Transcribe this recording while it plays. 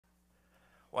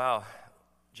Wow,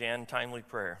 Jan, timely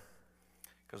prayer.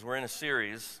 Because we're in a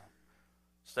series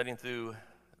studying through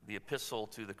the epistle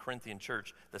to the Corinthian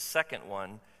church, the second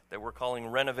one that we're calling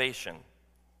Renovation.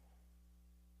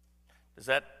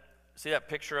 See that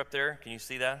picture up there? Can you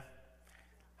see that?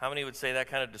 How many would say that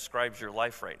kind of describes your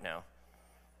life right now?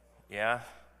 Yeah.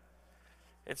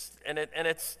 It's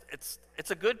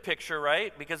a good picture,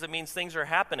 right? Because it means things are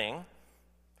happening.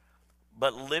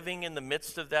 But living in the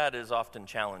midst of that is often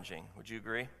challenging. Would you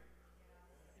agree?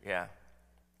 Yeah.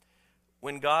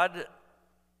 When God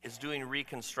is doing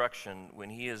reconstruction, when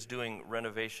He is doing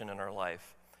renovation in our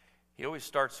life, He always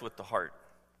starts with the heart.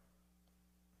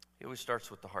 He always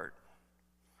starts with the heart.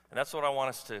 And that's what I want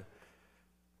us to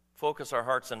focus our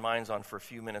hearts and minds on for a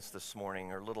few minutes this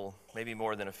morning, or a little, maybe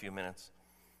more than a few minutes.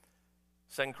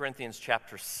 2 Corinthians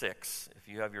chapter 6. If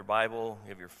you have your Bible, you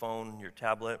have your phone, your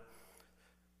tablet,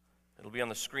 it'll be on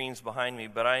the screens behind me,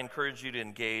 but I encourage you to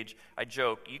engage. I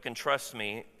joke, you can trust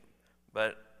me,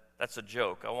 but that's a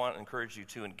joke. I want to encourage you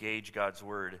to engage God's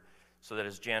word so that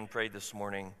as Jan prayed this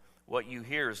morning, what you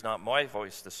hear is not my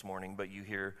voice this morning, but you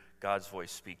hear God's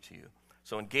voice speak to you.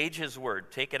 So engage His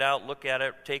word. Take it out, look at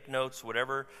it, take notes,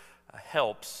 whatever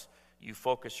helps you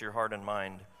focus your heart and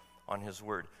mind on His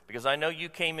word. Because I know you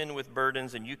came in with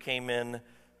burdens and you came in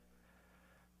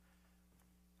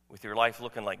with your life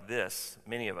looking like this,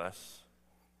 many of us,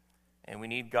 and we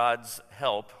need God's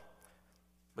help.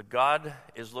 But God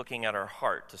is looking at our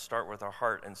heart, to start with our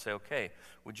heart and say, okay,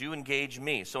 would you engage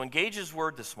me? So engage His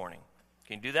word this morning.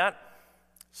 Can you do that?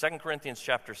 2 Corinthians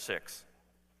chapter 6,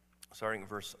 starting at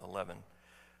verse 11.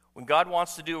 When God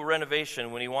wants to do a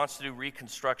renovation, when He wants to do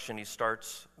reconstruction, He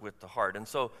starts with the heart. And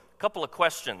so, a couple of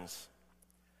questions.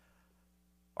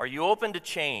 Are you open to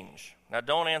change? Now,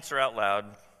 don't answer out loud.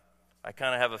 I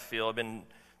kind of have a feel. I've been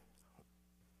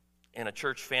in a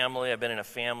church family. I've been in a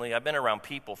family. I've been around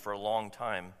people for a long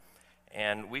time.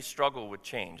 And we struggle with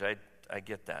change. I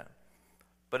get that.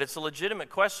 But it's a legitimate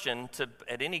question to,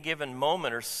 at any given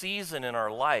moment or season in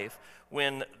our life,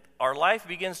 when our life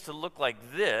begins to look like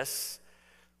this,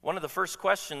 one of the first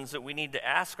questions that we need to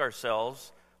ask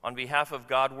ourselves on behalf of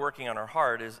God working on our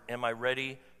heart is, am I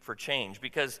ready for change?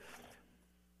 Because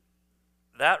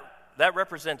that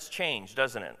represents change,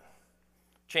 doesn't it?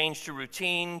 Change to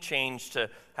routine, change to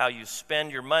how you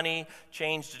spend your money,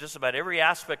 change to just about every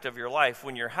aspect of your life.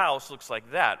 When your house looks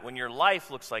like that, when your life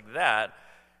looks like that,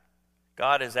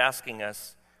 God is asking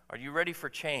us, are you ready for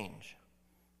change?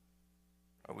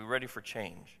 Are we ready for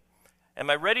change? Am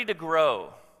I ready to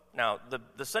grow? Now,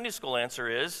 the Sunday school answer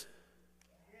is,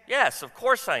 yes, of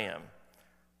course I am.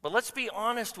 But let's be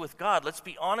honest with God. Let's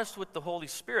be honest with the Holy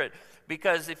Spirit.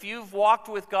 Because if you've walked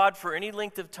with God for any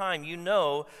length of time, you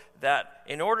know that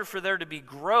in order for there to be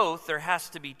growth, there has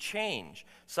to be change.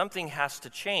 Something has to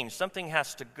change. Something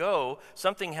has to go.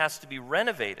 Something has to be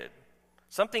renovated.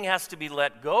 Something has to be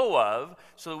let go of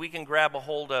so that we can grab a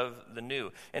hold of the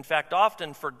new. In fact,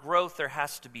 often for growth, there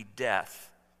has to be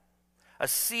death. A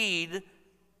seed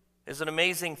is an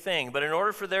amazing thing, but in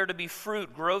order for there to be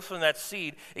fruit, growth from that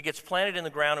seed, it gets planted in the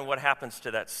ground, and what happens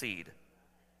to that seed?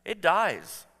 It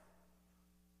dies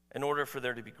in order for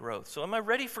there to be growth. So am I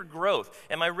ready for growth?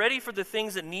 Am I ready for the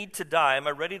things that need to die? Am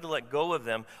I ready to let go of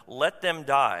them? Let them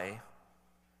die.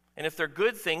 And if they're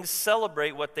good things,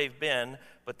 celebrate what they've been,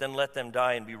 but then let them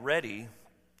die and be ready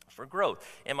for growth.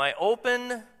 Am I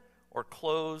open or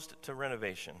closed to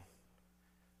renovation?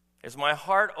 Is my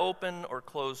heart open or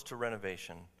closed to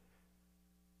renovation?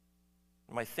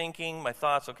 My thinking, my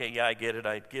thoughts, okay, yeah, I get it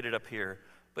up here.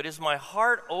 But is my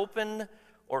heart open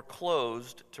or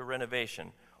closed to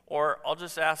renovation? Or I'll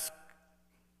just ask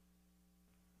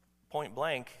point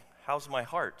blank, how's my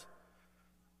heart?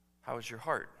 How is your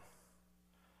heart?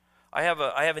 I have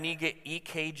an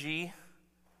EKG, is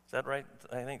that right?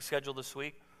 I think scheduled this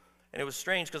week. And it was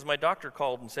strange because my doctor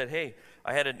called and said, hey,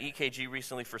 I had an EKG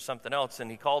recently for something else, and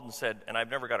he called and said, and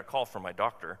I've never got a call from my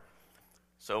doctor.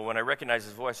 So when I recognized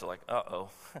his voice, I'm like, uh-oh.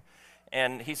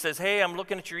 And he says, hey, I'm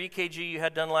looking at your EKG you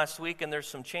had done last week, and there's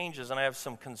some changes, and I have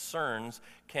some concerns.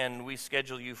 Can we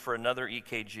schedule you for another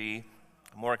EKG,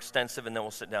 more extensive, and then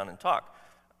we'll sit down and talk?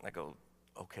 And I go,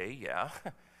 okay, yeah.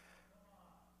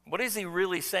 What is he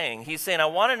really saying? He's saying, I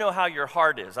want to know how your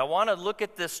heart is. I want to look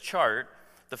at this chart,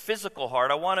 the physical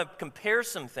heart. I want to compare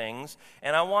some things,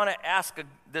 and I want to ask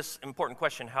this important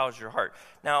question: how is your heart?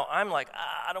 Now, I'm like,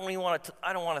 I don't want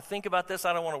to think about this.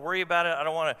 I don't want to worry about it. I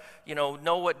don't want to,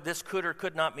 know what this could or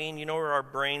could not mean. You know where our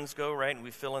brains go, right? And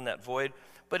we fill in that void.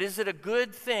 But is it a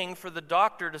good thing for the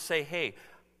doctor to say, hey,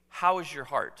 how is your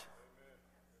heart?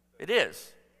 It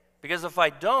is. Because if I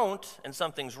don't and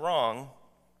something's wrong,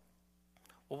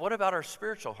 Well, what about our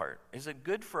spiritual heart? Is it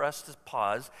good for us to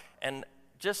pause and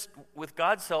just with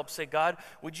God's help say, God,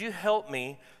 would you help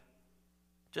me?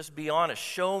 Just be honest.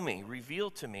 Show me, reveal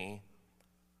to me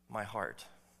my heart.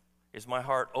 Is my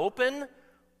heart open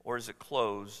or is it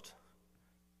closed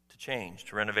to change,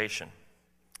 to renovation?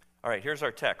 All right, here's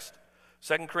our text.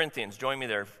 2 Corinthians, join me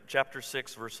there, chapter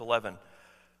 6, verse 11.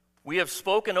 We have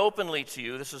spoken openly to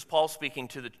you. This is Paul speaking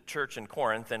to the church in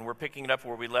Corinth, and we're picking it up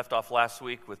where we left off last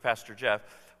week with Pastor Jeff.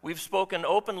 We've spoken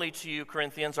openly to you,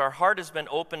 Corinthians. Our heart has been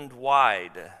opened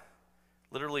wide,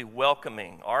 literally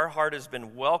welcoming. Our heart has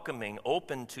been welcoming,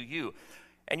 open to you.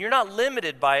 And you're not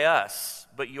limited by us,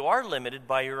 but you are limited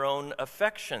by your own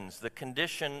affections, the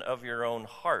condition of your own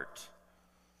heart.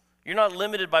 You're not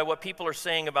limited by what people are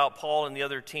saying about Paul and the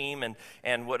other team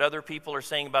and what other people are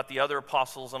saying about the other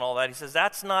apostles and all that. He says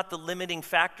that's not the limiting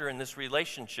factor in this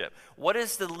relationship. What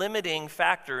is the limiting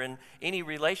factor in any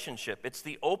relationship? It's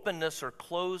the openness or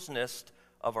closeness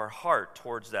of our heart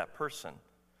towards that person.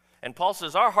 And Paul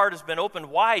says our heart has been opened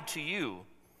wide to you.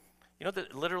 You know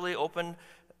that literally open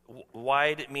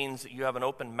wide, it means that you have an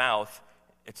open mouth.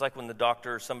 It's like when the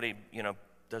doctor or somebody,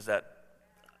 does that.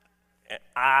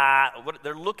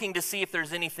 They're looking to see if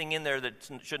there's anything in there that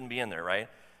shouldn't be in there, right?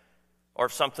 Or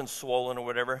if something's swollen or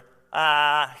whatever.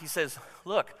 He says,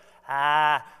 look,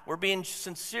 we're being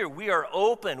sincere. We are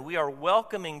open. We are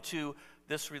welcoming to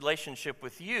this relationship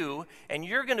with you, and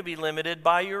you're going to be limited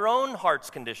by your own heart's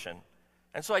condition.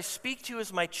 And so I speak to you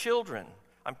as my children.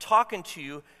 I'm talking to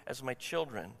you as my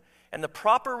children. And the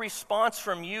proper response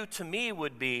from you to me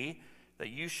would be that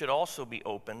you should also be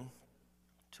open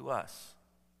to us.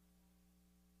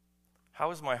 How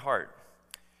is my heart?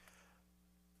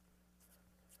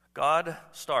 God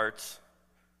starts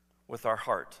with our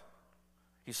heart.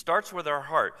 He starts with our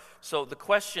heart. So the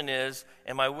question is,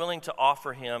 am I willing to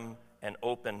offer him an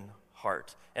open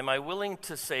heart? Am I willing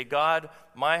to say, God,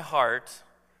 my heart,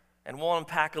 and we'll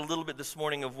unpack a little bit this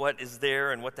morning of what is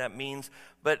there and what that means,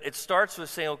 but it starts with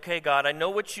saying, okay, God, I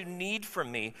know what you need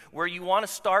from me. Where you want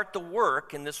to start the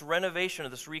work in this renovation or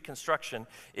this reconstruction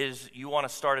is you want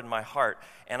to start in my heart.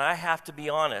 And I have to be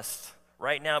honest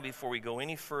right now before we go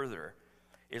any further.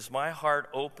 Is my heart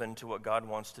open to what God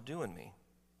wants to do in me?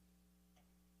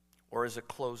 Or is it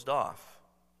closed off?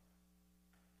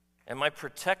 Am I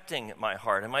protecting my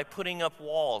heart? Am I putting up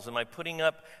walls? Am I putting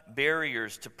up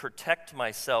barriers to protect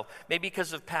myself? Maybe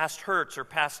because of past hurts or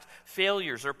past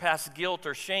failures or past guilt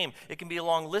or shame. It can be a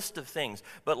long list of things.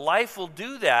 But life will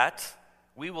do that.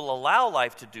 We will allow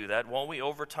life to do that, won't we,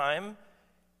 over time?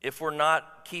 If we're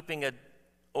not keeping an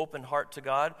open heart to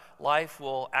God, life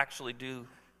will actually do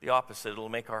the opposite. It'll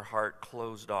make our heart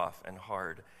closed off and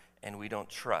hard, and we don't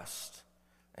trust,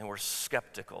 and we're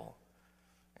skeptical,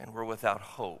 and we're without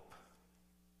hope.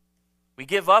 We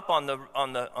give up on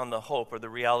the hope or the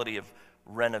reality of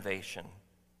renovation.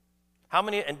 How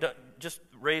many, and just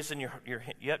raise in your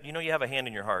you have a hand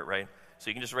in your heart, right?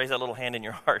 So you can just raise that little hand in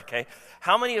your heart, okay?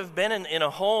 How many have been in a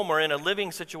home or in a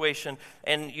living situation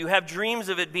and you have dreams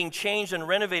of it being changed and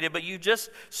renovated, but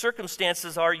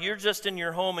circumstances are you're just in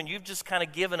your home and you've just kind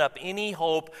of given up any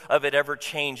hope of it ever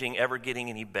changing, ever getting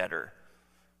any better?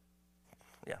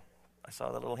 Yeah, I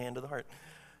saw that little hand of the heart.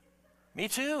 Me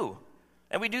too.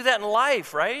 And we do that in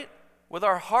life, right? With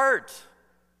our heart.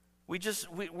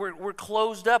 We're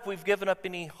closed up. We've given up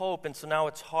any hope, and so now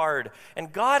it's hard.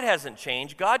 And God hasn't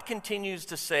changed. God continues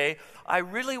to say, I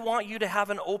really want you to have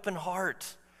an open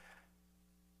heart.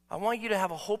 I want you to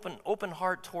have an open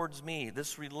heart towards me,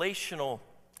 this relational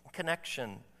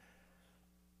connection.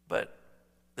 But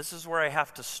this is where I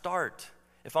have to start.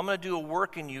 If I'm going to do a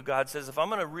work in you, God says, if I'm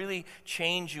going to really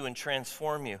change you and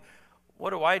transform you,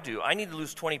 what do? I need to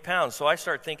lose 20 pounds. So I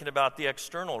start thinking about the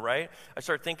external, right? I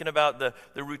start thinking about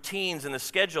the routines and the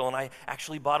schedule. And I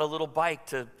actually bought a little bike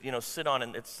to, sit on.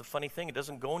 And it's the funny thing. It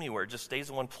doesn't go anywhere. It just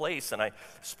stays in one place. And I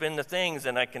spin the things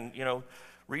and I can,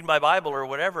 read my Bible or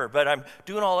whatever. But I'm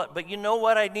doing all that. But you know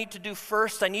what I need to do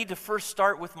first? I need to first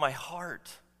start with my heart.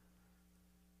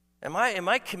 Am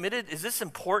I committed? Is this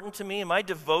important to me? Am I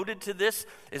devoted to this?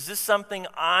 Is this something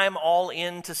I'm all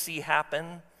in to see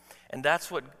happen? And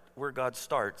that's where God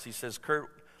starts. He says, Curt,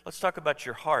 let's talk about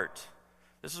your heart.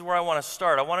 This is where I want to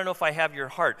start. I want to know if I have your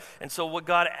heart. And so what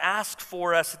God asked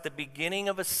for us at the beginning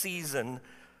of a season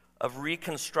of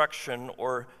reconstruction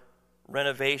or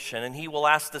renovation, and he will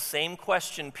ask the same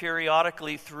question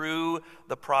periodically through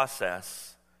the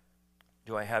process.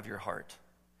 Do I have your heart?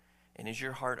 And is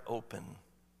your heart open?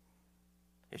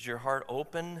 Is your heart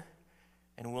open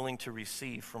and willing to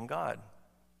receive from God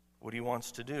what he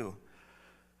wants to do?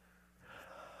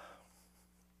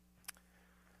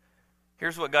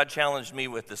 Here's what God challenged me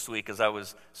with this week as I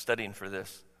was studying for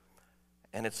this.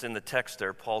 And it's in the text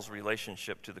there, Paul's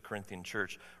relationship to the Corinthian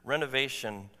church.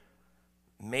 Renovation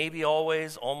maybe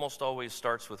always, almost always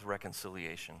starts with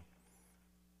reconciliation.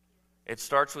 It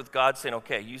starts with God saying,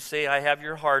 okay, you say I have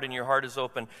your heart and your heart is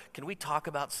open. Can we talk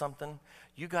about something?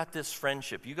 You got this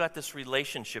friendship. You got this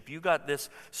relationship. You got this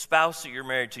spouse that you're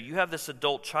married to. You have this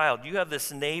adult child. You have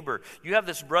this neighbor. You have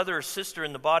this brother or sister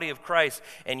in the body of Christ,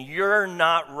 and you're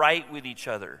not right with each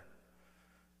other.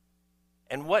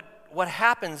 And what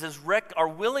happens is our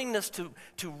willingness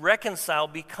to reconcile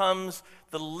becomes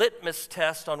the litmus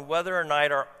test on whether or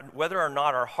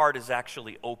not our heart is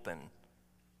actually open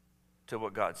to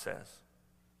what God says.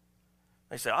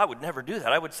 They say, I would never do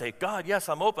that. I would say, God, yes,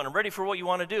 I'm open. I'm ready for what you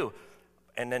want to do.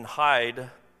 And then hide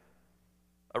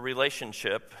a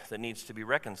relationship that needs to be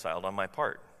reconciled on my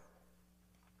part.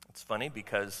 It's funny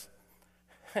because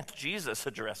Jesus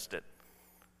addressed it.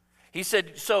 He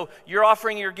said, so you're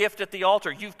offering your gift at the altar.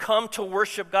 You've come to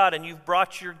worship God and you've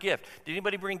brought your gift. Did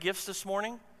anybody bring gifts this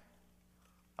morning?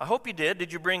 I hope you did.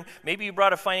 Maybe you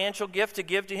brought a financial gift to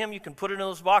give to him. You can put it in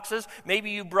those boxes.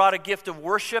 Maybe you brought a gift of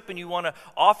worship and you want to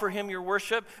offer him your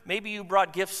worship. Maybe you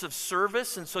brought gifts of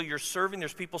service and so you're serving.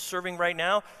 There's people serving right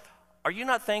now. Are you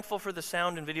not thankful for the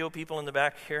sound and video people in the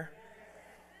back here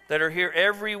that are here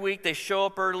every week? They show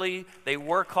up early. They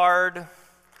work hard.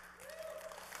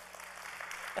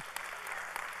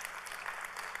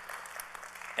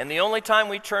 And the only time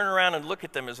we turn around and look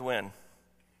at them is when?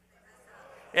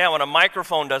 Yeah, when a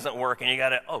microphone doesn't work and you got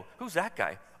to, oh, who's that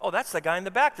guy? Oh, that's the guy in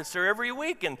the back that's there every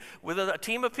week and with a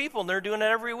team of people and they're doing it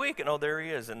every week. And oh, there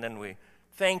he is. And then we,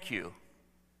 thank you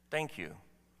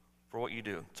for what you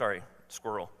do. Sorry,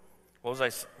 squirrel. What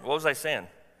was I saying?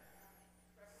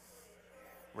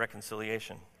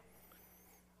 Reconciliation.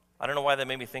 I don't know why that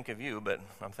made me think of you, but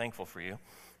I'm thankful for you.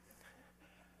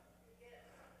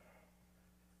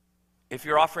 If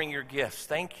you're offering your gifts,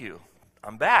 thank you.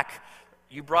 I'm back.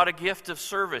 You brought a gift of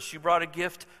service. You brought a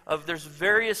gift of, there's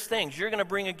various things. You're going to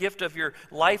bring a gift of your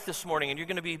life this morning, and you're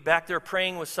going to be back there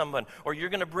praying with someone, or you're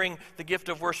going to bring the gift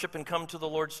of worship and come to the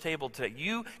Lord's table today.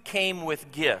 You came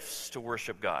with gifts to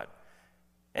worship God.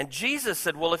 And Jesus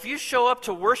said, well, if you show up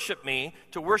to worship me,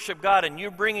 to worship God, and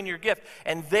you're bringing your gift,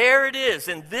 and there it is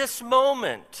in this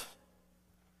moment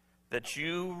that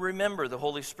you remember, the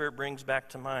Holy Spirit brings back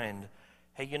to mind,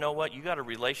 hey, you know what? You got a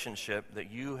relationship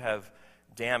that you have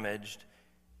damaged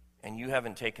and you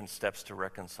haven't taken steps to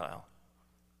reconcile.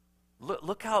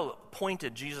 Look how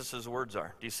pointed Jesus' words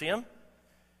are. Do you see them?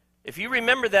 If you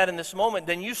remember that in this moment,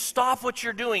 then you stop what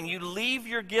you're doing. You leave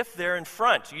your gift there in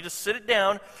front. You just sit it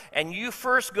down and you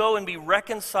first go and be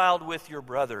reconciled with your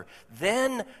brother.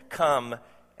 Then come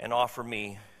and offer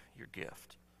me your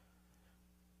gift.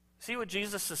 See what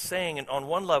Jesus is saying on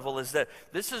one level is that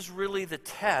this is really the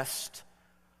test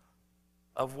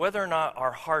of whether or not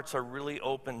our hearts are really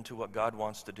open to what God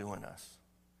wants to do in us.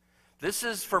 This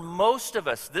is, for most of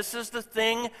us, this is the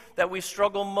thing that we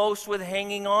struggle most with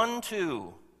hanging on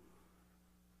to.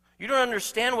 You don't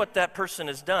understand what that person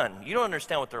has done. You don't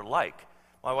understand what they're like.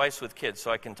 My wife's with kids,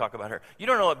 so I can talk about her. You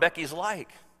don't know what Becky's like.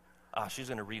 She's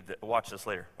going to watch this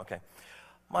later. Okay.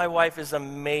 My wife is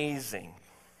amazing.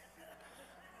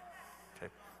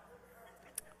 Okay.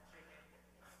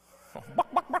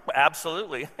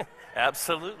 Absolutely.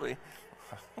 Absolutely.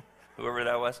 Whoever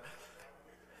that was.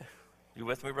 You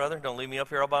with me, brother? Don't leave me up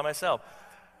here all by myself.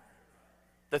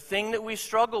 The thing that we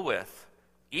struggle with,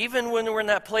 even when we're in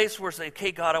that place where we say,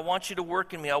 okay, God, I want you to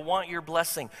work in me. I want your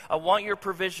blessing. I want your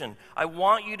provision. I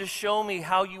want you to show me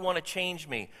how you want to change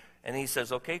me. And he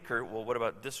says, okay, Curt, well, what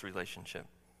about this relationship?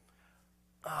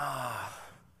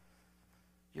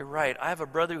 You're right. I have a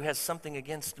brother who has something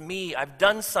against me. I've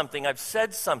done something. I've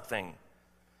said something.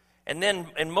 And then,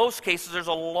 in most cases, there's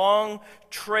a long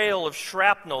trail of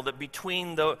shrapnel that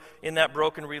in that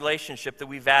broken relationship that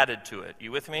we've added to it.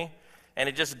 You with me? And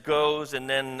it just goes, and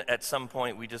then at some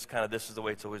point, we just kind of, this is the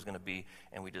way it's always going to be,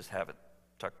 and we just have it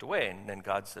tucked away. And then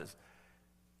God says,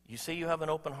 you say you have an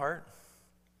open heart?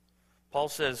 Paul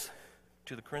says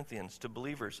to the Corinthians, to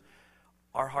believers,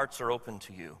 our hearts are open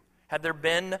to you. Had there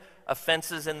been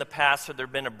offenses in the past? Had there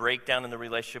been a breakdown in the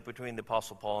relationship between the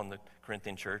Apostle Paul and the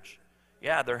Corinthian church?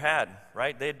 Yeah, there had,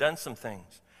 right? They had done some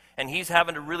things. And he's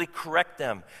having to really correct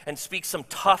them and speak some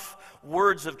tough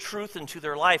words of truth into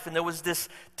their life. And there was this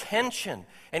tension.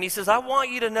 And he says, I want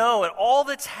you to know, and all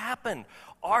that's happened,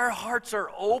 our hearts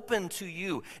are open to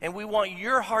you. And we want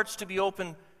your hearts to be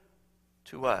open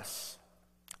to us.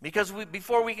 Because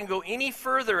before we can go any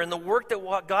further in the work that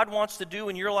what God wants to do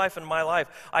in your life and my life,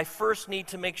 I first need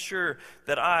to make sure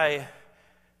that I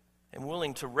am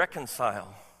willing to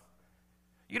reconcile.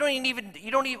 We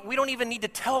don't even need to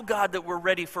tell God that we're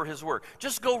ready for his work.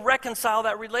 Just go reconcile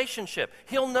that relationship.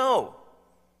 He'll know.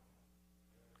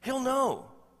 He'll know.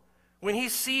 When he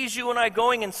sees you and I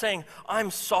going and saying,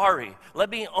 I'm sorry, let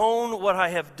me own what I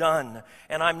have done,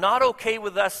 and I'm not okay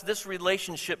with this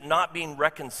relationship not being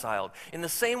reconciled. In the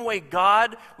same way,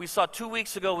 God, we saw 2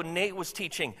 weeks ago when Nate was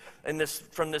teaching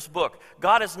from this book,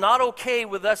 God is not okay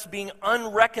with us being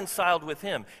unreconciled with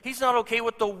him. He's not okay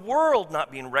with the world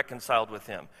not being reconciled with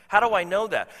him. How do I know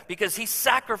that? Because he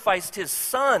sacrificed his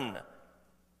son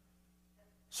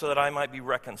so that I might be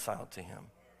reconciled to him.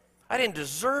 I didn't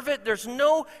deserve it. There's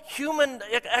no human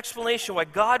explanation why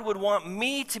God would want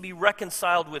me to be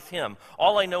reconciled with him.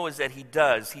 All I know is that he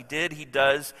does. He did, he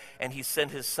does, and he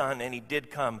sent his son, and he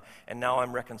did come, and now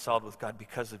I'm reconciled with God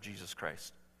because of Jesus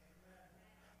Christ.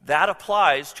 That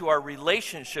applies to our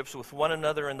relationships with one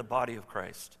another in the body of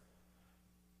Christ.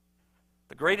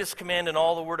 The greatest command in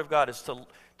all the Word of God is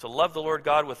to love the Lord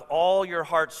God with all your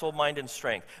heart, soul, mind, and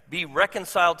strength. Be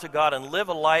reconciled to God and live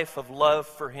a life of love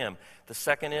for him. The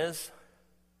second is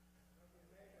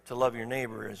to love your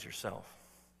neighbor as yourself.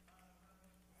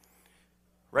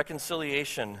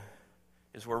 Reconciliation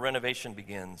is where renovation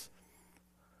begins.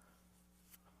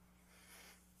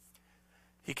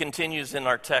 He continues in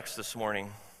our text this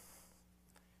morning,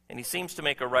 and he seems to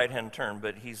make a right-hand turn,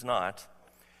 but he's not.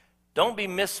 Don't be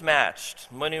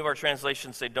mismatched. Many of our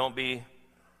translations say don't be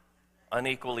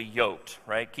unequally yoked,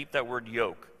 right? Keep that word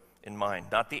yoke in mind,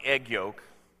 not the egg yolk.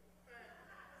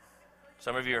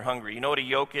 Some of you are hungry. You know what a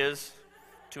yoke is?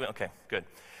 Okay, good.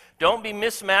 Don't be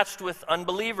mismatched with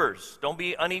unbelievers. Don't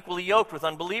be unequally yoked with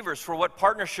unbelievers. For what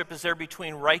partnership is there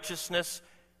between righteousness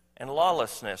and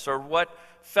lawlessness? Or what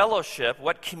fellowship,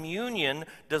 what communion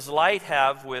does light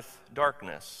have with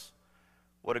darkness?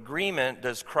 What agreement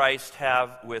does Christ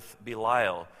have with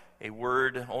Belial? A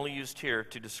word only used here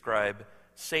to describe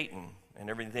Satan and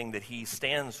everything that he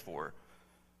stands for.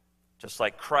 Just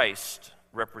like Christ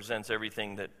represents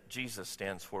everything that Jesus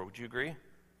stands for. Would you agree?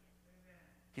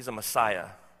 He's a Messiah.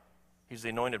 He's the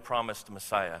anointed, promised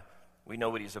Messiah. We know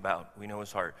what he's about. We know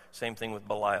his heart. Same thing with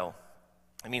Belial.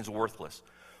 It means worthless.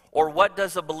 Or what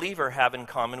does a believer have in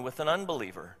common with an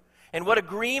unbeliever? And what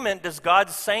agreement does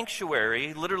God's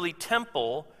sanctuary, literally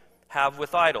temple, have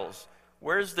with idols?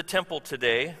 Where's the temple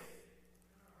today?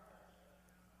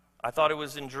 I thought it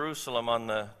was in Jerusalem on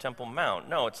the Temple Mount.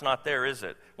 No, it's not there, is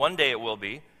it? One day it will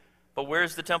be. But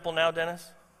where's the temple now, Dennis?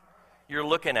 You're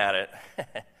looking at it.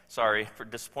 Sorry for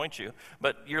disappoint you.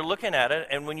 But you're looking at it,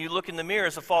 and when you look in the mirror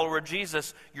as a follower of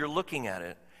Jesus, you're looking at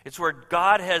it. It's where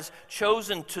God has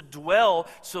chosen to dwell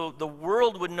so the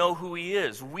world would know who he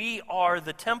is. We are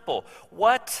the temple.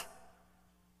 What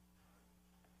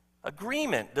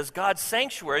agreement does God's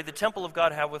sanctuary, the temple of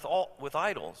God, have with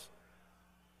idols?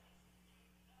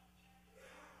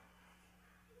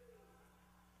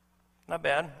 Not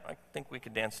bad. I think we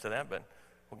could dance to that, but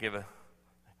we'll give a...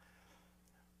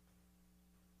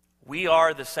 We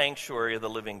are the sanctuary of the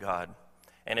living God.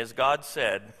 And as God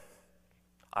said,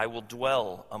 I will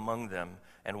dwell among them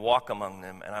and walk among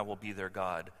them, and I will be their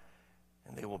God,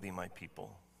 and they will be my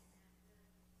people.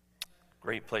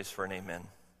 Great place for an amen.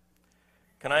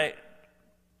 Can I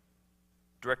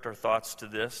direct our thoughts to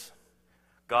this?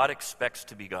 God expects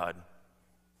to be God.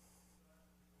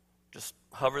 Just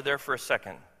hover there for a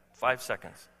second, 5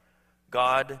 seconds.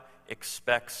 God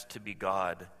expects to be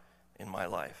God in my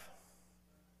life.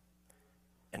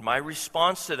 And my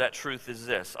response to that truth is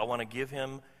this: I want to give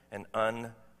him an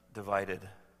undivided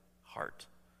heart.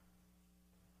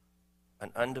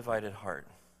 An undivided heart.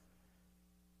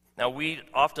 Now, we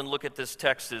often look at this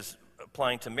text as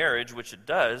applying to marriage, which it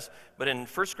does, but in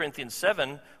 1 Corinthians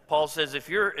 7, Paul says if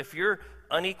you're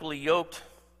unequally yoked,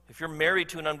 if you're married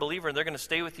to an unbeliever and they're going to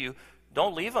stay with you,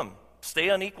 don't leave them. Stay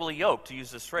unequally yoked, to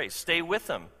use this phrase. Stay with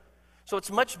them. So it's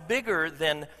much bigger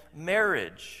than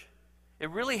marriage. It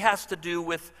really has to do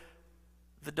with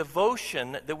the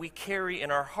devotion that we carry in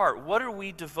our heart. What are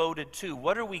we devoted to?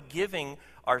 What are we giving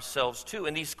ourselves to?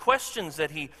 And these questions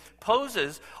that he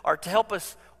poses are to help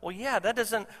us, well, yeah, that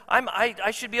doesn't,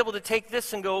 I should be able to take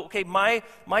this and go, okay, my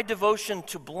devotion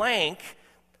to blank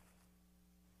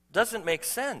doesn't make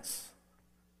sense.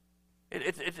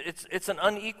 It's an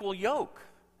unequal yoke.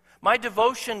 My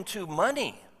devotion to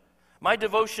money, my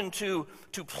devotion to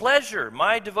pleasure,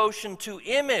 my devotion to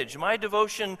image, my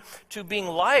devotion to being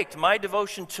liked, my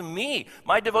devotion to me,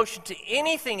 my devotion to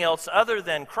anything else other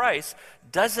than Christ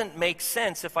doesn't make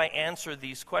sense if I answer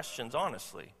these questions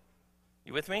honestly.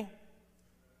 You with me?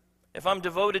 If I'm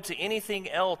devoted to anything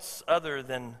else other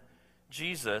than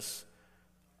Jesus,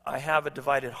 I have a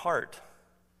divided heart.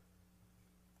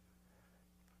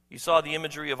 You saw the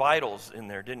imagery of idols in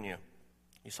there, didn't you?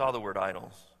 You saw the word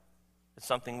idols. It's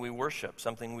something we worship,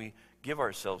 something we give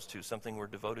ourselves to, something we're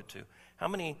devoted to. How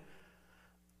many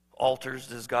altars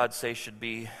does God say should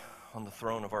be on the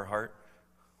throne of our heart?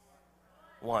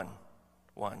 One.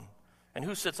 And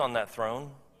who sits on that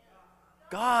throne?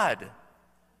 God.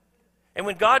 And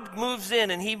when God moves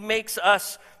in and he makes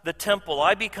us the temple,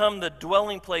 I become the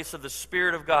dwelling place of the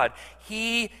Spirit of God.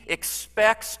 He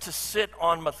expects to sit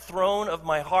on the throne of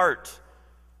my heart.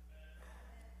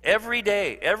 Every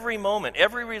day, every moment,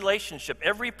 every relationship,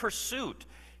 every pursuit,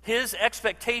 his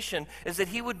expectation is that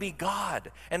he would be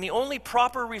God. And the only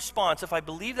proper response, if I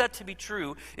believe that to be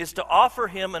true, is to offer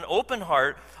him an open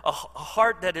heart, a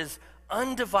heart that is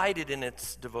undivided in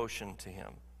its devotion to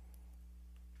him.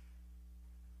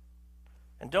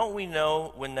 And don't we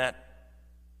know when that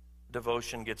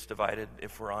devotion gets divided,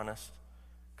 if we're honest?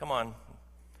 Come on.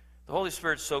 The Holy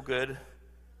Spirit's so good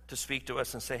to speak to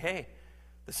us and say, hey,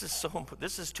 this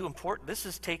is too important. This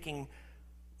is taking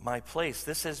my place.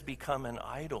 This has become an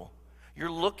idol.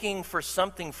 You're looking for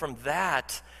something from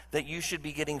that you should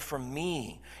be getting from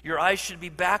me. Your eyes should be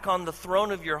back on the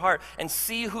throne of your heart and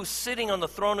see who's sitting on the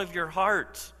throne of your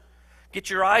heart. Get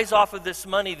your eyes off of this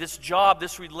money, this job,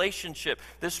 this relationship,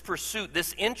 this pursuit,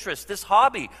 this interest, this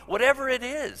hobby, whatever it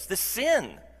is, this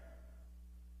sin.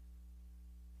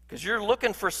 Because you're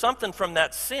looking for something from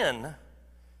that sin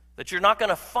that you're not going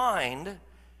to find.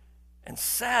 And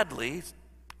sadly,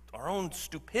 our own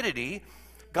stupidity,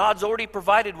 God's already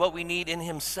provided what we need in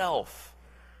himself.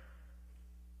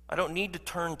 I don't need to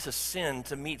turn to sin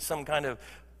to meet some kind of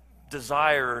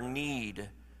desire or need.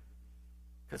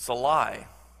 It's a lie.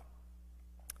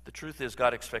 The truth is,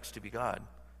 God expects to be God.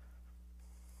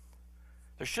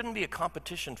 There shouldn't be a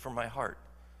competition for my heart.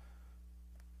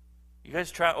 You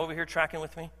guys over here tracking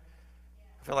with me?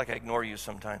 I feel like I ignore you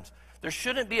sometimes. There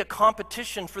shouldn't be a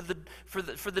competition for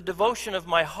the devotion of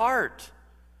my heart.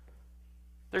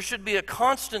 There should be a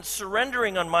constant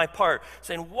surrendering on my part,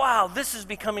 saying, wow, this is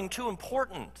becoming too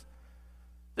important.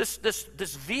 This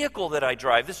vehicle that I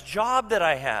drive, this job that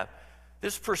I have,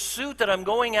 this pursuit that I'm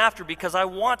going after because I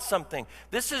want something.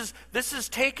 This is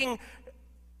taking,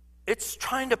 it's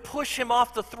trying to push him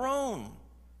off the throne.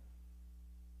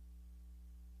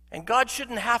 And God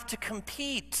shouldn't have to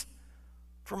compete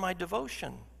for my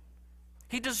devotion.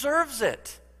 He deserves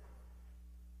it.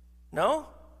 No?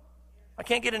 I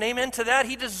can't get an amen to that.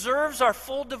 He deserves our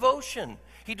full devotion.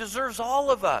 He deserves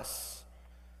all of us.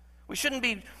 We shouldn't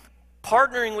be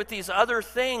partnering with these other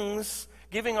things,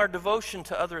 giving our devotion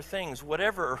to other things,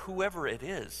 whatever or whoever it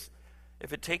is,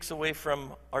 if it takes away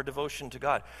from our devotion to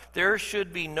God. There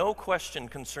should be no question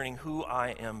concerning who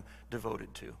I am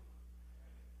devoted to.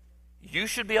 You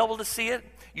should be able to see it.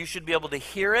 You should be able to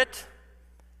hear it.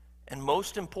 And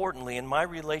most importantly, in my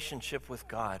relationship with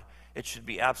God, it should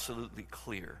be absolutely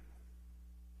clear.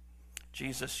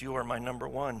 Jesus, you are my number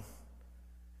one.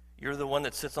 You're the one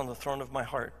that sits on the throne of my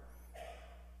heart.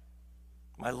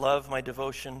 My love, my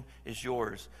devotion is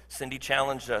yours. Cindy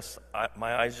challenged us.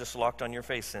 My eyes just locked on your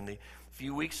face, Cindy. A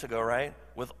few weeks ago, right?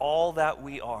 With all that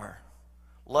we are.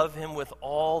 Love him with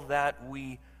all that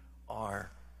we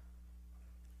are.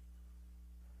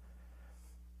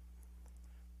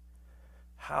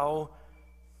 How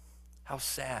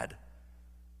sad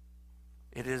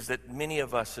it is that many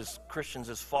of us as Christians,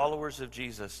 as followers of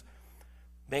Jesus,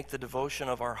 make the devotion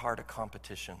of our heart a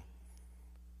competition.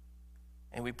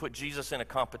 And we put Jesus in a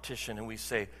competition and we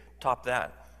say, top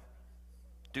that.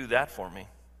 Do that for me.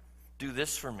 Do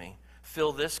this for me.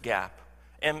 Fill this gap.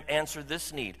 Answer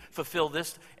this need. Fulfill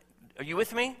this. Are you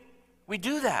with me? We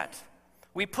do that.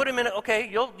 We put him in, okay,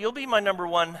 you'll be my number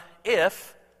one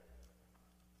if.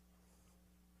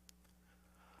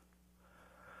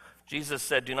 Jesus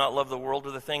said, do not love the world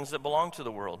or the things that belong to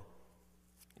the world.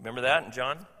 Remember that in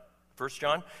John? 1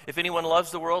 John? If anyone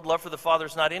loves the world, love for the Father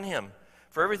is not in him.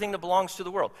 For everything that belongs to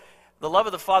the world. The love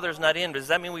of the Father is not in. Does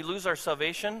that mean we lose our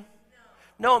salvation?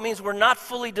 No, it means we're not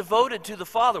fully devoted to the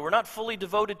Father. We're not fully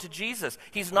devoted to Jesus.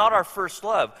 He's not our first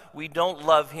love. We don't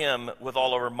love him with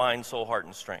all of our mind, soul, heart,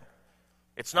 and strength.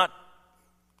 It's not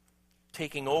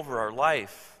taking over our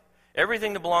life.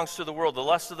 Everything that belongs to the world, the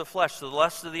lust of the flesh, the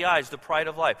lust of the eyes, the pride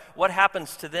of life, what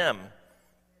happens to them?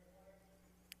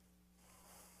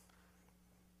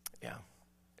 Yeah,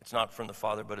 it's not from the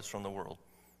Father, but it's from the world.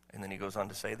 And then he goes on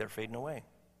to say, they're fading away.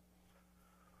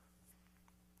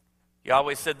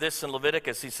 Yahweh said this in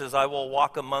Leviticus. He says, I will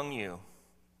walk among you.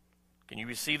 Can you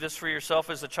receive this for yourself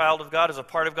as a child of God, as a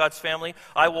part of God's family?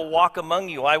 I will walk among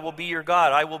you. I will be your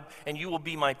God. And you will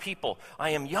be my people. I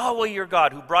am Yahweh your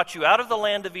God who brought you out of the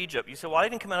land of Egypt. You say, well, I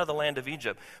didn't come out of the land of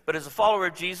Egypt. But as a follower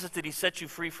of Jesus, did he set you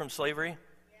free from slavery?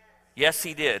 Yes. Yes,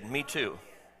 he did. Me too.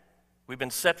 We've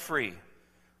been set free.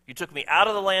 You took me out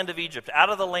of the land of Egypt, out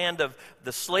of the land of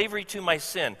the slavery to my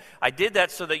sin. I did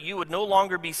that so that you would no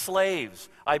longer be slaves.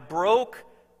 I broke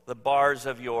the bars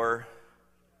of your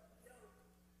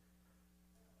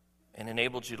and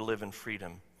enabled you to live in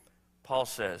freedom. Paul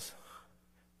says,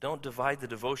 don't divide the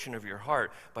devotion of your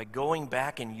heart by going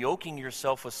back and yoking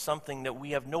yourself with something that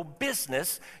we have no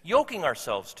business yoking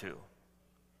ourselves to.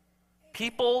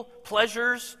 People,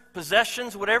 pleasures,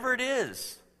 possessions, whatever it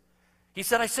is. He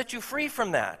said, I set you free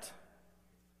from that.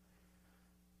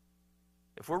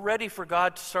 If we're ready for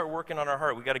God to start working on our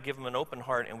heart, we got to give him an open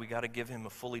heart, and we got to give him a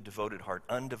fully devoted heart,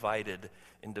 undivided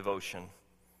in devotion.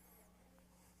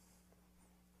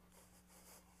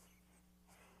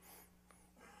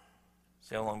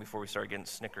 See how long before we start getting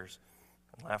snickers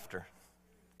and laughter.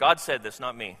 God said this,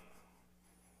 not me.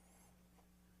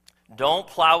 Don't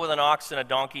plow with an ox and a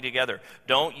donkey together.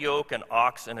 Don't yoke an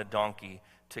ox and a donkey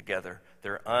together.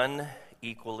 They're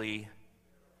unequally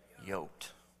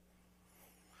yoked.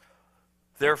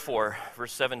 Therefore,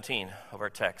 verse 17 of our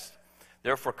text,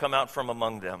 therefore come out from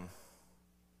among them.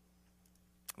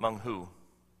 Among who?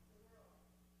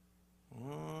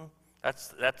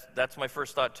 That's my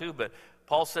first thought too, but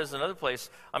Paul says in another place,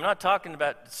 I'm not talking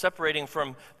about separating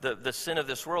from the sin of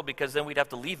this world, because then we'd have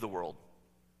to leave the world.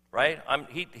 Right?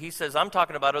 He says, I'm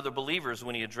talking about other believers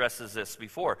when he addresses this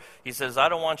before. He says, I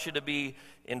don't want you to be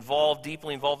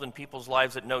deeply involved in people's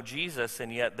lives that know Jesus,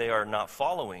 and yet they are not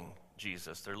following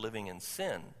Jesus. They're living in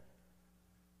sin.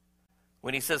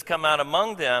 When he says, come out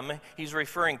among them, he's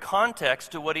referring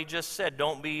context to what he just said.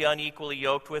 Don't be unequally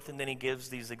yoked with, and then he gives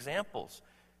these examples,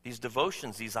 these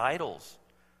devotions, these idols.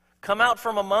 Come out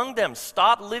from among them.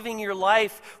 Stop living your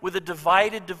life with a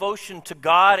divided devotion to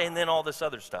God and then all this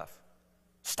other stuff.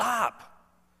 Stop.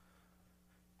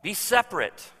 Be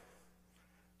separate,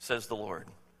 says the Lord.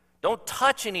 Don't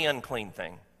touch any unclean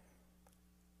thing,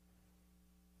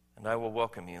 and I will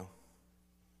welcome you.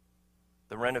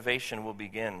 The renovation will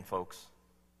begin, folks.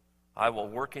 I will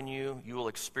work in you. You will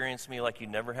experience me like you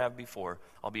never have before.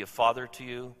 I'll be a father to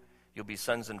you. You'll be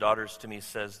sons and daughters to me,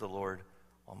 says the Lord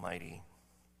Almighty.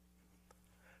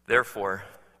 Therefore,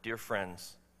 dear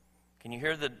friends, can you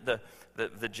hear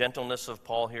the gentleness of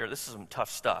Paul here? This is some tough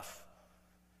stuff.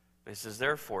 But he says,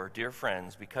 therefore, dear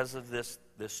friends, because of this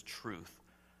truth,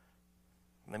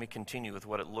 let me continue with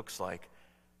what it looks like.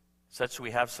 Such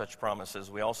we have such promises,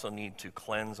 we also need to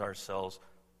cleanse ourselves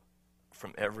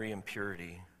from every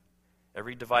impurity,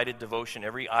 every divided devotion,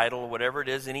 every idol, whatever it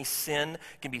is, any sin.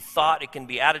 It can be thought, it can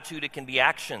be attitude, it can be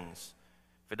actions.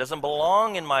 If it doesn't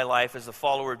belong in my life as a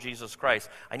follower of Jesus Christ,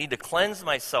 I need to cleanse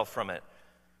myself from it.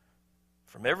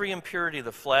 From every impurity of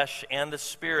the flesh and the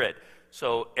spirit.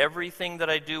 So everything that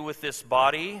I do with this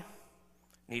body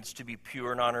needs to be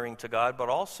pure and honoring to God, but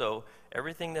also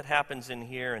everything that happens in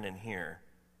here and in here.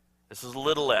 This is a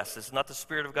little less. This is not the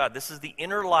Spirit of God. This is the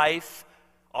inner life,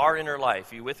 our inner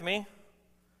life. Are you with me?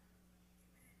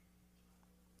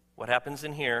 What happens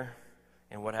in here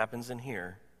and what happens in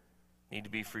here need to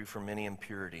be free from any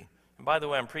impurity. And by the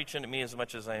way, I'm preaching to me as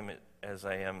much as I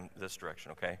am this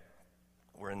direction, okay?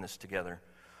 We're in this together.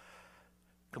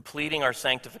 Completing our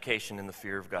sanctification in the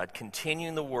fear of God.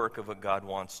 Continuing the work of what God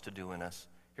wants to do in us.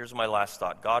 Here's my last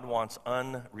thought. God wants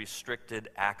unrestricted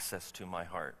access to my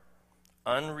heart.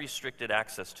 Unrestricted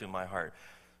access to my heart.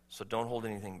 So don't hold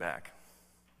anything back.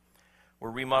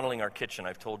 We're remodeling our kitchen,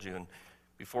 I've told you. And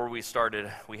before we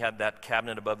started, we had that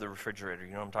cabinet above the refrigerator.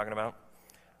 You know what I'm talking about?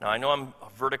 Now, I know I'm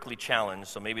vertically challenged,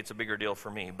 so maybe it's a bigger deal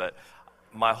for me. But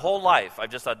my whole life,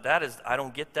 I've just thought, I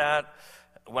don't get that.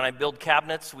 When I build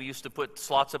cabinets, we used to put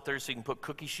slots up there so you can put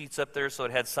cookie sheets up there so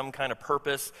it had some kind of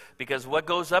purpose, because what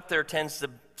goes up there tends to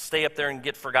stay up there and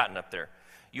get forgotten up there.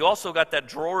 You also got that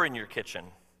drawer in your kitchen.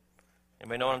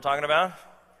 Anybody know what I'm talking about?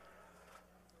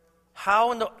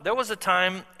 There was a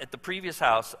time at the previous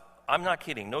house, I'm not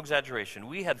kidding, no exaggeration,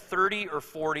 we had 30 or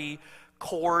 40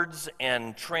 cords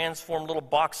and transformed little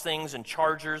box things and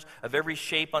chargers of every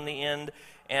shape on the end.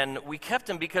 And we kept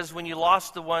them because when you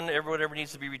lost the one, whatever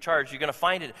needs to be recharged, you're going to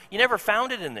find it. You never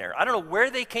found it in there. I don't know where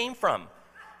they came from.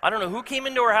 I don't know who came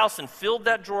into our house and filled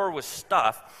that drawer with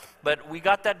stuff, but we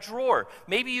got that drawer.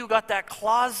 Maybe you got that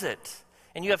closet,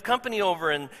 and you have company over,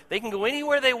 and they can go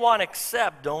anywhere they want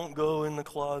except don't go in the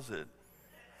closet.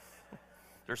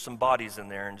 There's some bodies in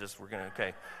there, and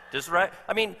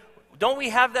don't we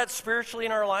have that spiritually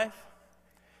in our life?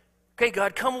 Okay,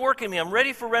 God, come work in me. I'm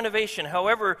ready for renovation.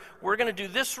 However, we're going to do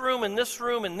this room and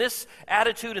this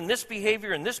attitude and this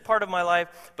behavior and this part of my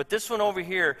life. But this one over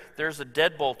here, there's a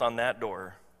deadbolt on that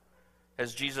door.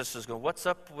 As Jesus is going, what's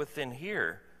up within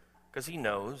here? Because he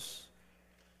knows.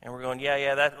 And we're going,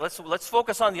 let's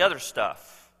focus on the other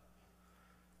stuff.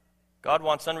 God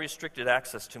wants unrestricted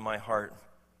access to my heart.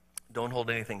 Don't hold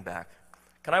anything back.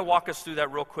 Can I walk us through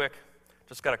that real quick?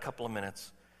 Just got a couple of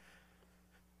minutes.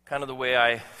 Kind of the way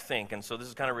I think. And so this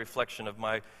is kind of a reflection of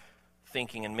my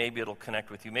thinking, and maybe it'll connect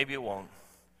with you. Maybe it won't.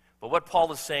 But what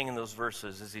Paul is saying in those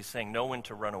verses is he's saying, know when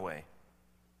to run away.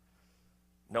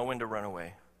 Know when to run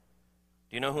away.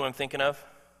 Do you know who I'm thinking of?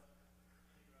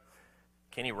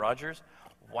 Kenny Rogers?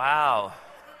 Wow.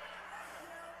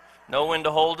 Know when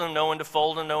to hold him, know when to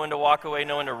fold him, know when to walk away,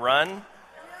 know when to run.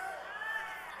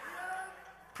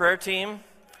 Prayer team,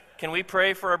 can we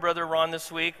pray for our brother Ron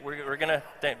this week? We're going to,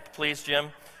 please, Jim.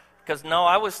 Because, no,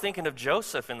 I was thinking of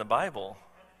Joseph in the Bible.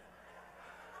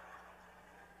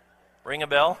 Ring a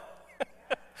bell?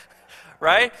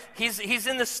 Right? He's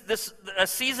in this a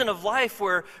season of life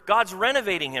where God's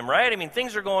renovating him, right? I mean,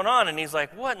 things are going on, and he's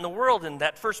like, what in the world? And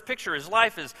that first picture, his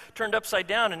life is turned upside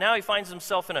down, and now he finds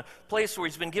himself in a place where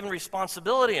he's been given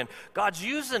responsibility, and God's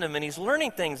using him, and he's learning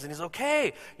things, and he's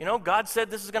okay. You know, God said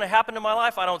this is going to happen in my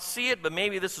life. I don't see it, but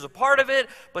maybe this is a part of it.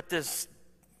 But this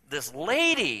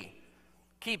lady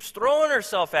keeps throwing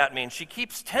herself at me, and she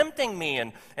keeps tempting me,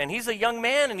 and he's a young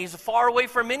man, and he's far away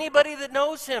from anybody that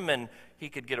knows him, and he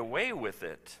could get away with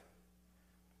it.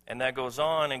 And that goes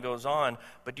on and goes on.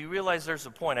 But do you realize there's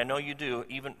a point? I know you do.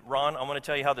 Even Ron, I'm going to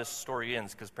tell you how this story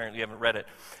ends, because apparently you haven't read it.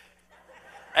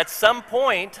 At some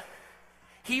point,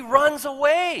 he runs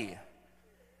away.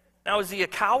 Now, is he a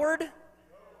coward?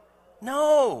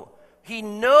 No. He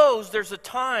knows there's a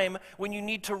time when you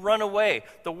need to run away.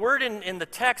 The word in the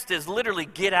text is literally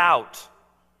get out.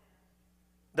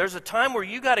 There's a time where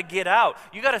you got to get out.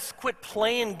 You got to quit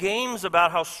playing games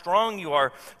about how strong you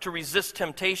are to resist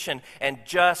temptation and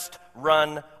just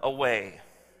run away.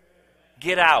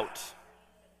 Get out.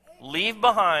 Leave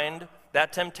behind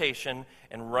that temptation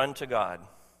and run to God.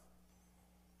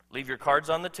 Leave your cards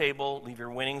on the table. Leave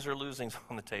your winnings or losings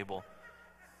on the table.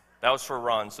 That was for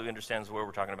Ron, so he understands what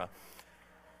we're talking about.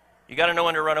 You got to know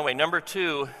when to run away. Number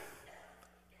 2,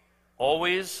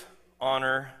 always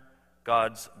honor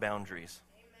God's boundaries.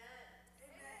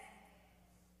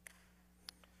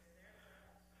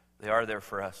 They are there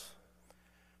for us.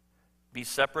 Be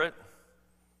separate.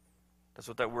 That's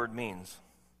what that word means.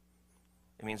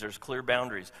 It means there's clear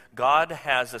boundaries. God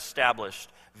has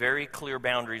established very clear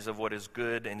boundaries of what is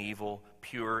good and evil,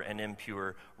 pure and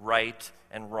impure, right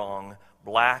and wrong,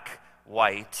 black,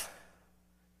 white.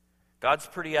 God's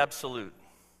pretty absolute.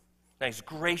 Now, He's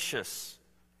gracious.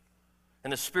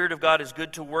 And the Spirit of God is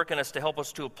good to work in us to help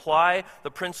us to apply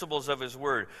the principles of His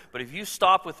Word. But if you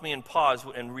stop with me and pause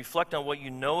and reflect on what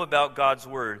you know about God's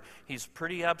Word, He's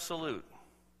pretty absolute.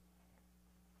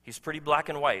 He's pretty black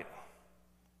and white.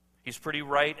 He's pretty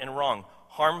right and wrong.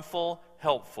 Harmful,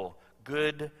 helpful,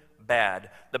 good, bad.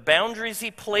 The boundaries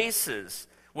He places,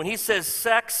 when He says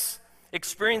sex,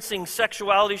 experiencing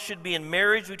sexuality should be in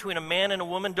marriage between a man and a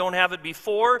woman. Don't have it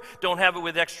before. Don't have it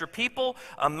with extra people.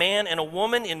 A man and a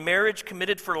woman in marriage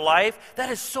committed for life. That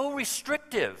is so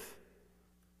restrictive.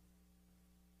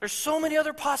 There's so many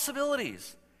other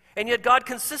possibilities. And yet God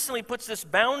consistently puts this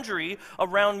boundary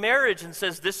around marriage and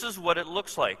says this is what it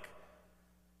looks like.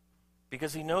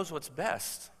 Because He knows what's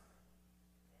best.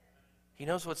 He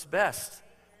knows what's best.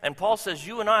 And Paul says,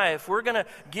 you and I, if we're going to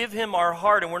give Him our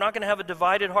heart, and we're not going to have a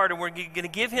divided heart, and we're going to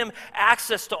give Him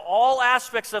access to all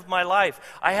aspects of my life,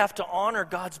 I have to honor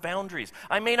God's boundaries.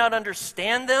 I may not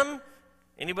understand them.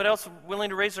 Anybody else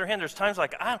willing to raise their hand? There's times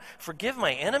like, forgive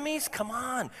my enemies? Come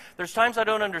on. There's times I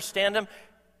don't understand them.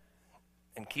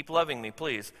 And keep loving me,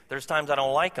 please. There's times I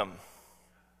don't like them.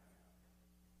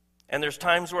 And there's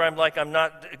times where I'm like, I'm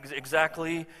not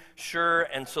exactly sure.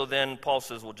 And so then Paul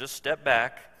says, well, just step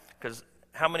back, because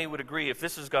how many would agree, if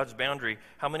this is God's boundary,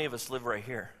 how many of us live right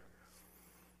here?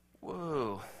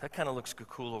 Whoa, that kind of looks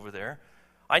cool over there.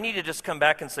 I need to just come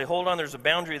back and say, hold on, there's a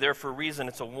boundary there for a reason.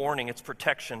 It's a warning, it's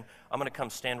protection. I'm going to come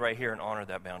stand right here and honor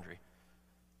that boundary.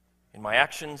 In my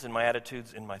actions, in my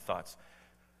attitudes, in my thoughts.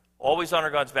 Always honor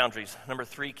God's boundaries. Number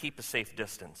 3, keep a safe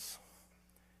distance.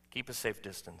 Keep a safe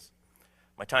distance.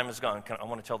 My time is gone. I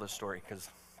want to tell this story because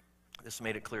this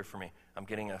made it clear for me. I'm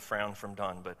getting a frown from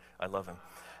Don, but I love him.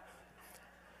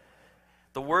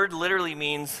 The word literally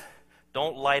means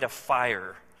don't light a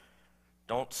fire.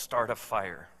 Don't start a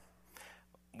fire.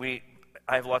 I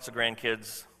have lots of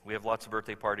grandkids. We have lots of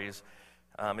birthday parties.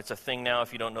 It's a thing now.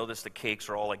 If you don't know this, the cakes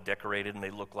are all like decorated and they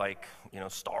look like,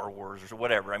 Star Wars or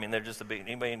whatever. I mean, they're just a big,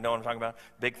 anybody know what I'm talking about?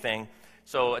 Big thing.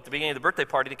 So at the beginning of the birthday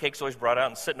party, the cake's always brought out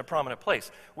and sit in a prominent place.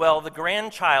 Well, the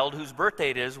grandchild whose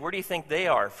birthday it is, where do you think they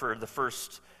are for the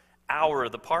first hour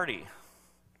of the party?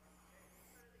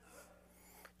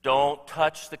 Don't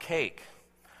touch the cake.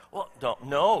 Well,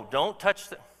 don't touch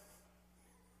the...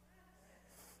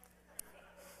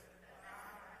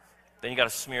 Then you got to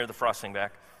smear the frosting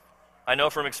back. I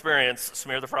know from experience,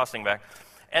 smear the frosting back.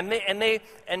 And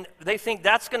they think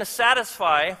that's going to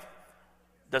satisfy.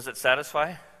 Does it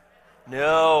satisfy?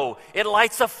 No. It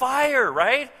lights a fire,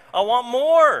 right? I want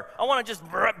more. I want to just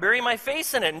bury my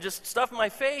face in it and just stuff my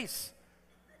face.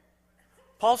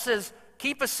 Paul says,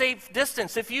 keep a safe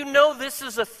distance. If you know this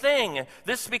is a thing,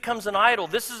 this becomes an idol.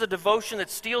 This is a devotion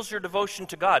that steals your devotion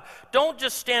to God. Don't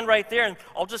just stand right there and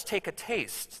I'll just take a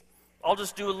taste. I'll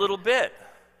just do a little bit.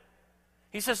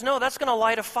 He says, no, that's going to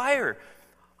light a fire.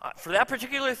 For that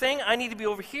particular thing, I need to be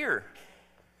over here.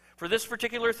 For this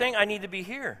particular thing, I need to be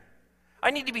here. I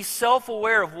need to be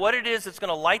self-aware of what it is that's going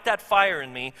to light that fire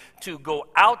in me to go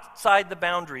outside the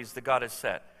boundaries that God has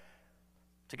set.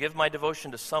 To give my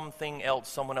devotion to something else,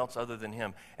 someone else other than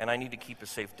Him. And I need to keep a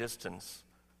safe distance.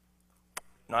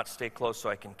 Not stay close so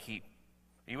I can keep.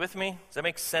 Are you with me? Does that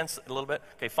make sense a little bit?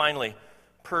 Okay, finally,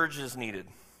 purge is needed.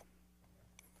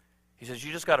 He says,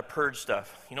 you just got to purge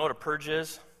stuff. You know what a purge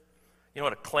is? You know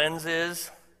what a cleanse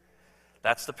is?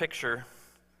 That's the picture.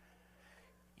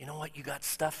 You know what? You got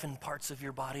stuff in parts of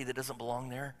your body that doesn't belong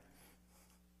there.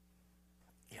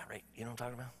 Yeah, right. You know what I'm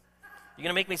talking about? You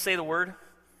going to make me say the word?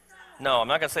 No, I'm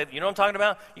not going to say it. You know what I'm talking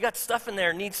about? You got stuff in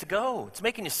there that needs to go. It's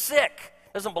making you sick.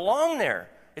 It doesn't belong there.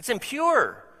 It's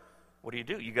impure. What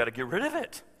do? You got to get rid of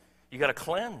it. You got to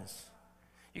cleanse.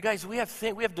 You guys, we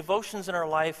have devotions in our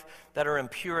life that are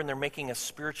impure and they're making us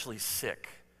spiritually sick.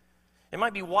 It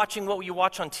might be watching what you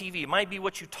watch on TV. It might be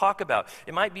what you talk about.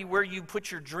 It might be where you put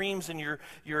your dreams and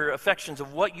your affections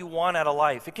of what you want out of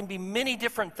life. It can be many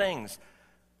different things.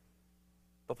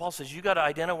 But Paul says you got to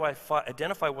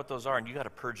identify what those are and you got to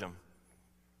purge them.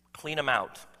 Clean them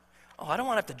out. Oh, I don't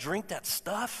want to have to drink that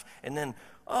stuff. And then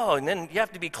you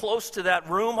have to be close to that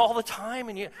room all the time.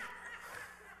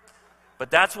 But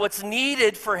that's what's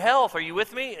needed for health. Are you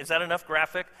with me? Is that enough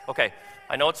graphic? Okay,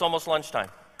 I know it's almost lunchtime.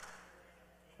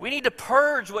 We need to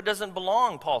purge what doesn't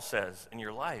belong, Paul says, in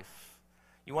your life.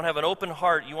 You want to have an open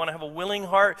heart. You want to have a willing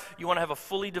heart. You want to have a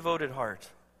fully devoted heart.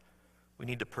 We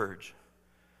need to purge.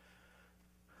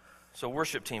 So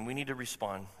worship team, we need to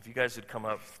respond. If you guys would come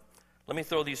up. Let me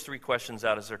throw these 3 questions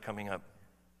out as they're coming up.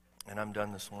 And I'm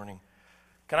done this morning.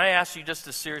 Can I ask you just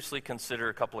to seriously consider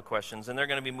a couple of questions? And they're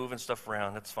going to be moving stuff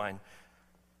around. That's fine.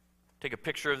 Take a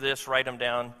picture of this, write them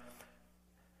down.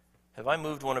 Have I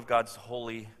moved one of God's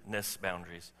holiness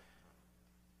boundaries?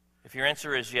 If your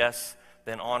answer is yes,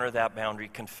 then honor that boundary,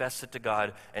 confess it to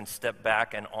God, and step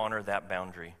back and honor that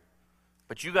boundary.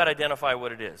 But you got to identify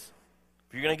what it is.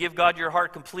 If you're going to give God your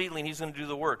heart completely and He's going to do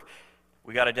the work,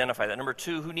 we got to identify that. Number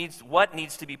 2, what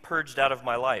needs to be purged out of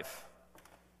my life?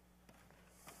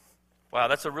 Wow,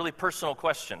 that's a really personal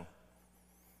question.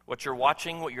 What you're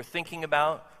watching, what you're thinking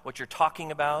about, what you're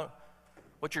talking about,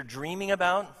 what you're dreaming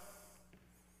about,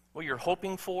 what you're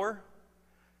hoping for,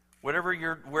 wherever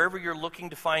you're looking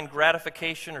to find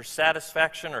gratification or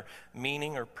satisfaction or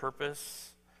meaning or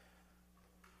purpose,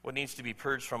 what needs to be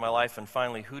purged from my life, and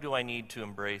finally, who do I need to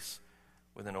embrace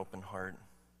with an open heart?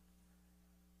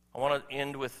 I want to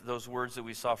end with those words that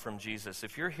we saw from Jesus.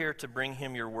 If you're here to bring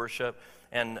Him your worship,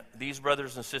 and these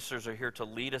brothers and sisters are here to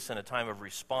lead us in a time of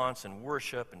response and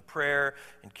worship and prayer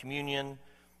and communion,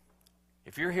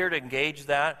 if you're here to engage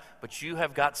that, but you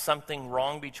have got something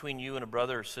wrong between you and a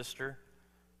brother or sister,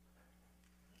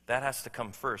 that has to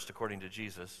come first, according to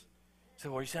Jesus. You say,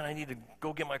 well, are you saying I need to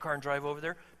go get my car and drive over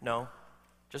there? No.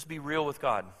 Just be real with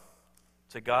God.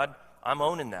 Say, God, I'm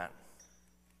owning that.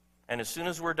 And as soon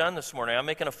as we're done this morning, I'm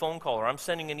making a phone call, or I'm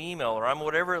sending an email, or I'm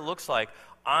whatever it looks like,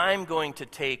 I'm going to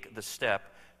take the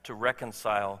step to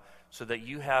reconcile so that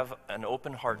you have an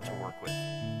open heart to work with.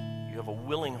 You have a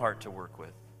willing heart to work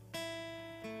with.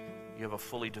 You have a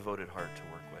fully devoted heart to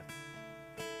work with.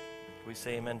 Can we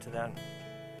say amen to that?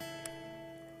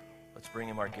 Let's bring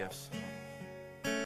Him our gifts.